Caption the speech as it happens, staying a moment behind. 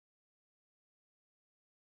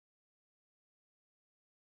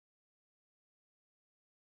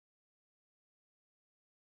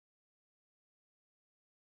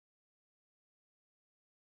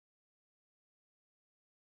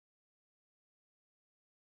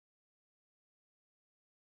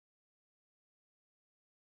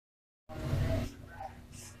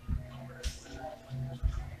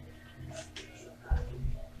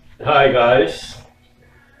Hi guys,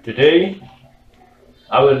 today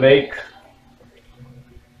I will make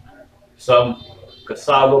some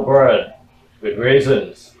cassava bread with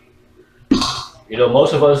raisins.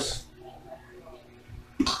 Most of us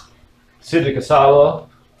see the cassava,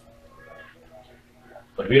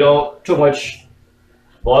 but we don't too much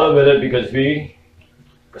bother with it because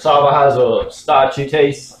cassava has a starchy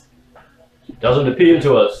taste. It doesn't appeal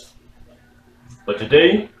to us. But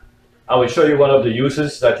today I will show you one of the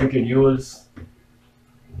uses that you can use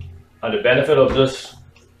and the benefit of this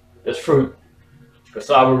fruit,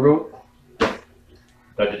 cassava root.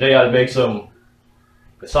 That today I'll make some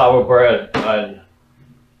cassava bread, and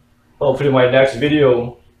hopefully my next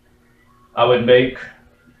video I would make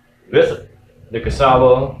with the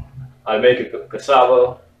cassava, I'll make a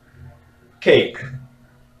cassava cake.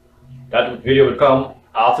 That video would come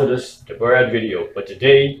after the bread video. But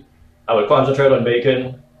today I will concentrate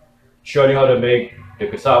on showing you how to make the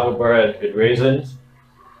cassava bread with raisins,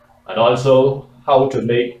 and also how to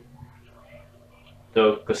make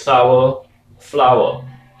the cassava flour.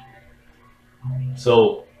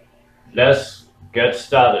 So let's get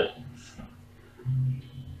started.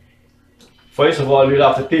 First of all, we'll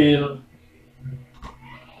have to peel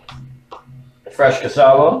the fresh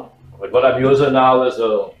cassava. But what I'm using now is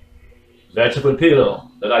a vegetable peeler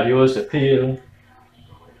that I use to peel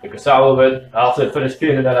the cassava with. After I finish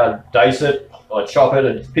peeling it, I'll dice it or chop it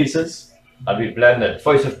in pieces and we blend it.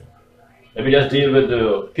 First, let me just deal with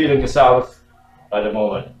the peeling cassava at the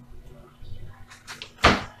moment.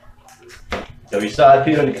 So we start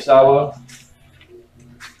peeling the cassava,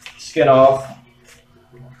 skin off,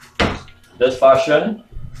 this fashion.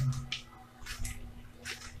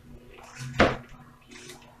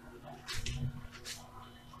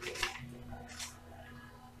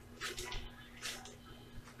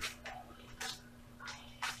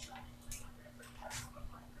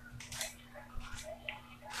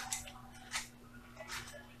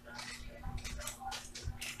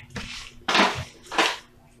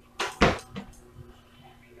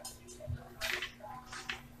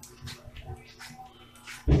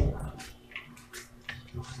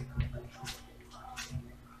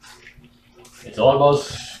 It's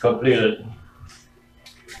almost completed.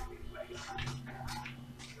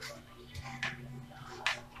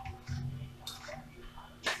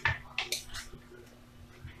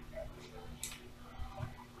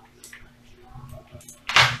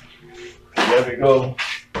 There we go.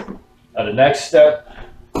 Now the next step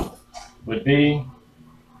would be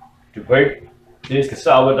to break these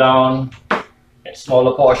cassava down in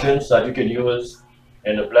smaller portions that you can use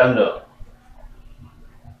in the blender.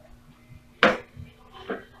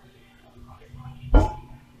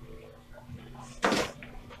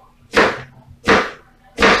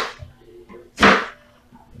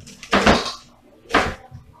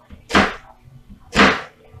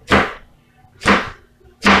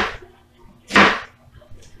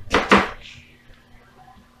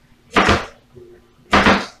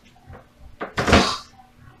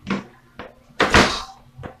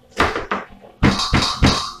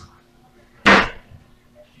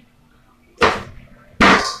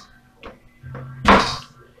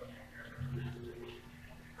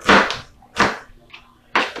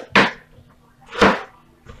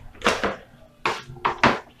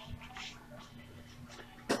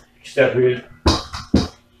 Step, we'll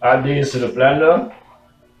add these to the blender.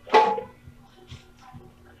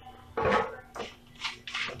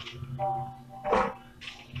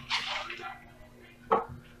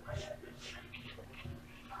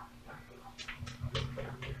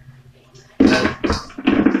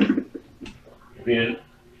 We'll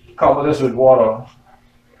cover this with water.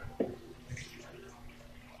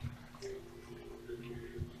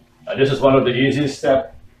 And this is one of the easiest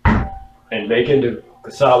steps in making the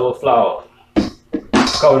cassava flour.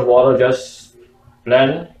 Cover with water, just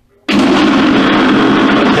blend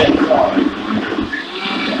and then flour.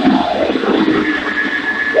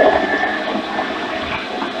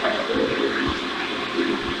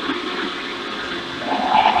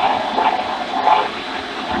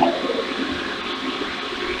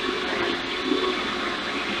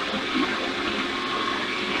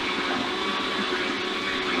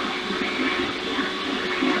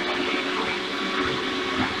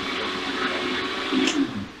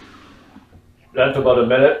 Blend for about a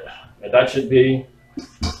minute, and that should be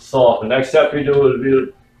soft. The next step we do is we'll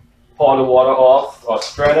pour the water off or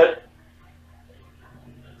strain it.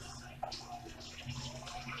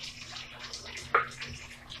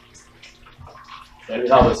 Then we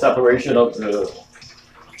have a separation of the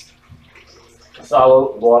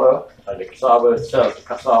cassava water and the cassava itself, the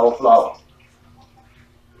cassava flour.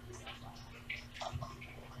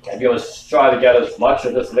 And you must try to get as much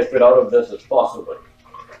of this liquid out of this as possible.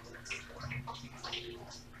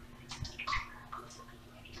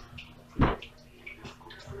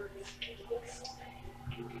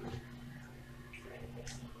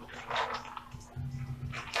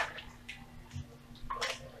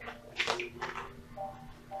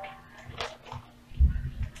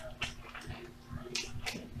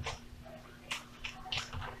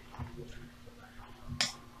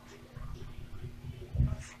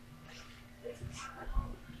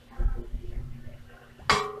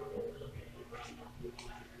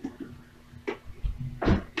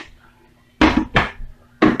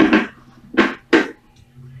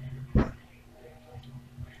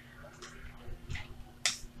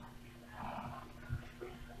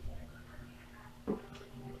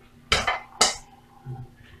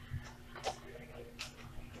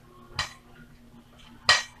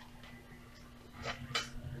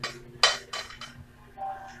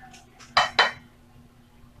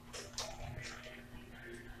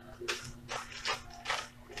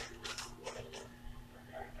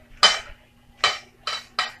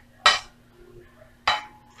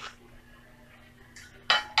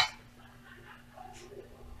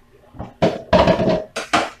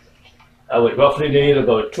 I would roughly need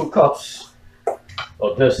about 2 cups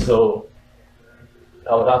of this, so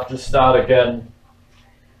I would have to start again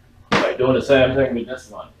by doing the same thing with this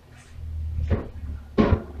one.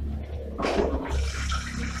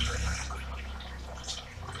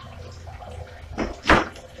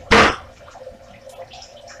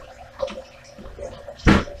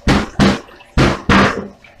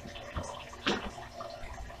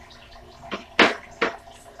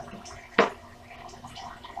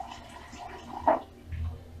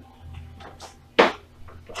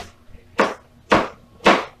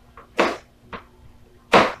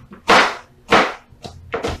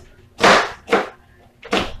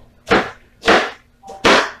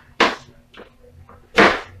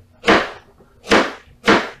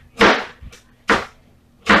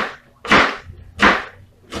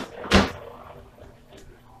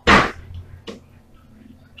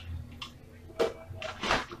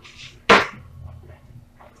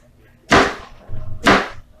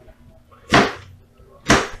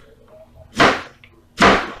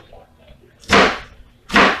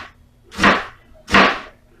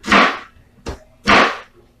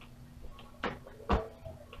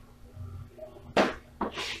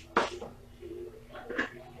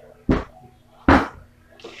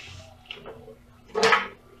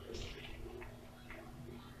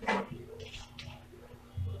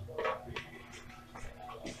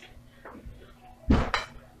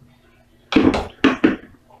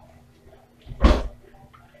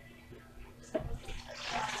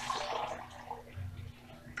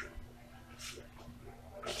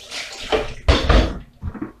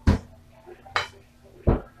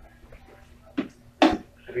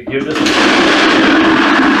 If you give this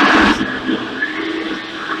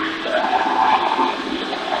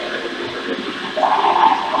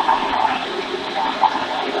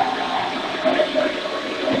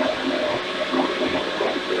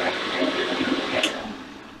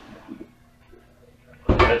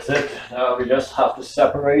that's it. Now we just have to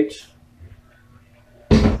separate.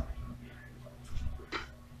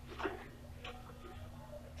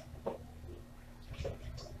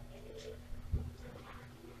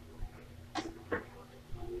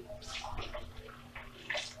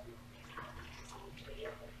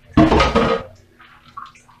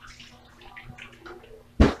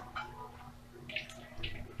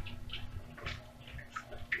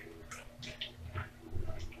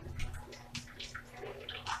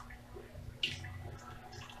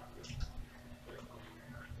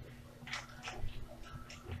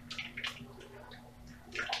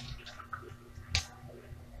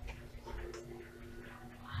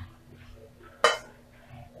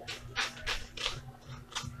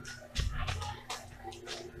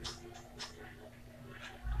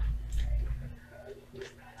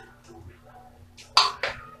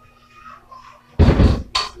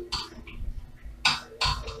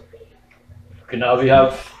 Okay, now we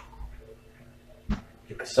have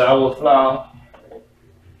the cassava flour.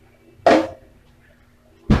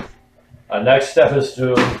 Our next step is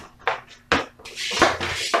to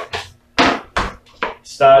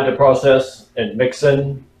start the process in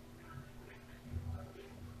mixing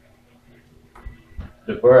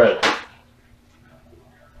the bread.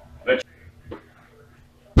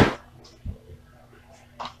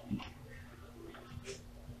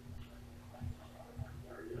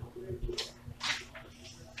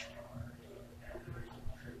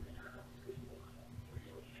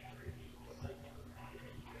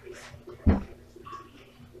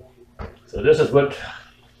 So this is what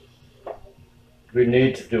we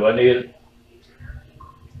need to do. I need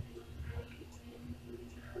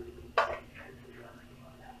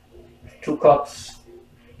 2 cups.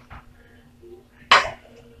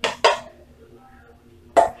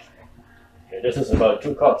 Okay, this is about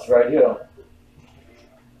 2 cups right here.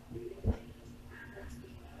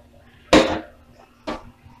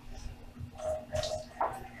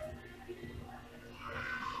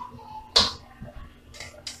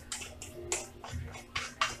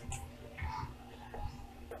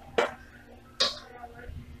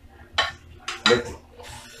 With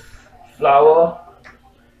flour,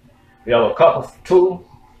 we have a cup of 2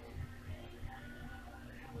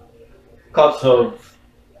 cups of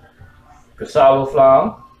cassava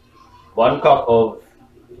flour, 1 cup of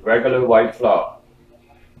regular white flour.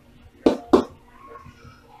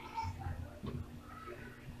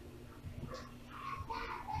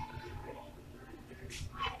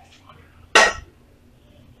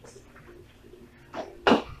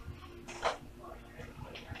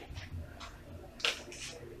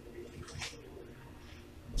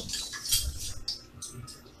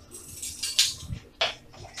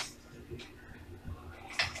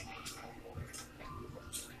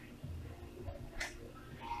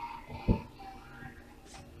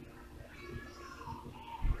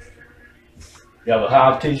 You have a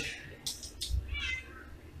half teaspoon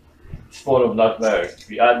of nutmeg.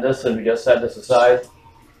 We add this and we just set this aside.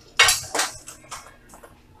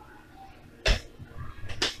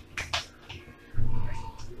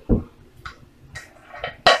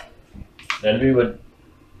 Then we would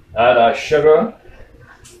add our sugar.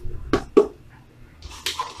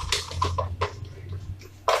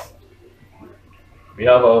 We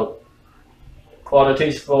have a 1/4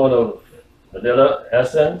 teaspoon of vanilla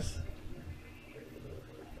essence.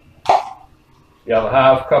 You have a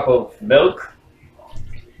half cup of milk.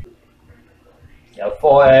 You have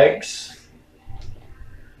 4 eggs.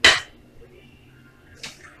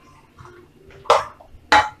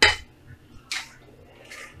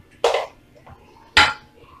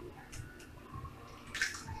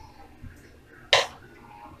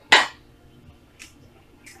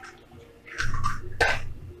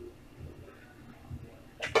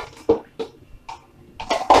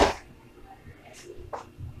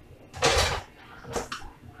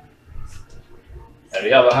 And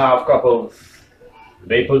we have a half cup of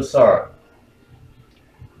maple syrup.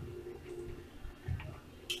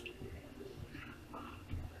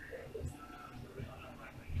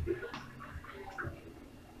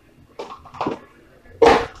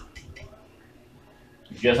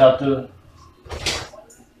 You just have to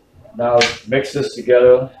now mix this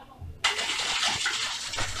together.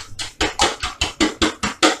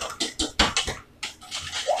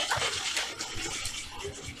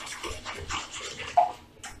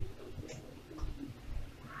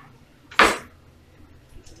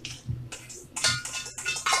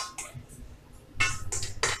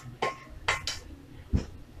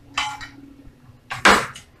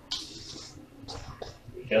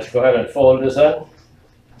 Just go ahead and fold this in.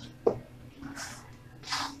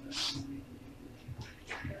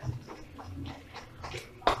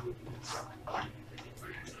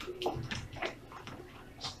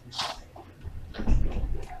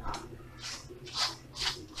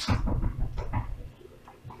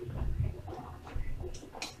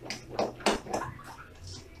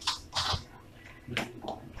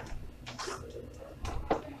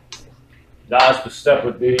 Last step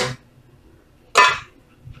would be,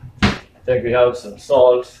 I think we have some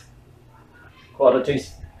salt, 1/4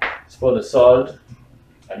 teaspoon of salt,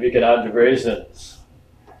 and we can add the raisins.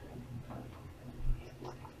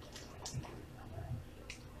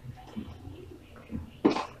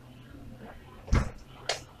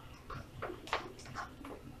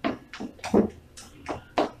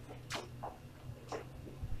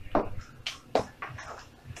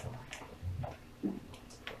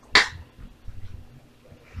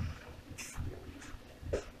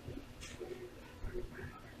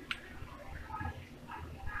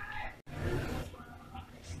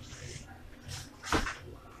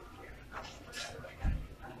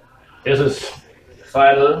 This is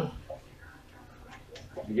final.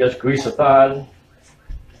 You just grease a pan.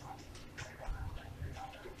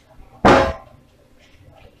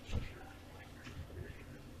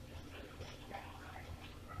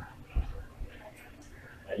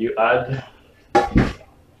 And you add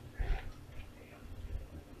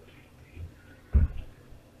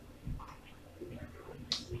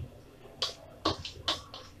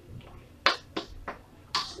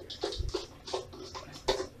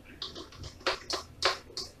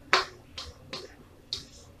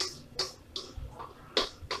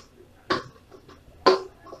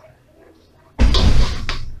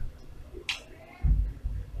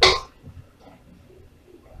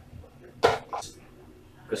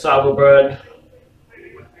cassava bread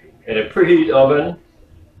in a preheat oven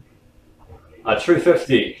at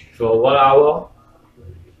 350 for 1 hour,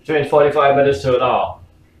 between 45 minutes to an hour.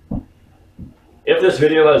 If this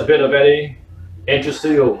video has been of any interest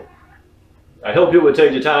to you, I hope you will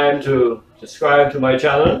take the time to subscribe to my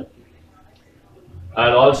channel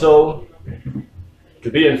and also to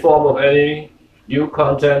be informed of any new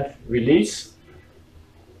content release.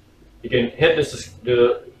 You can hit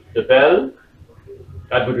the bell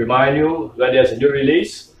that would remind you when there's a new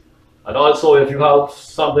release. And also, if you have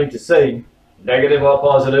something to say, negative or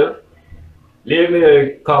positive, leave me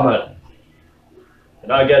a comment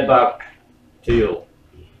and I'll get back to you.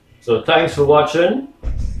 So thanks for watching,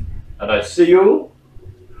 and I'll see you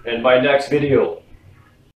in my next video.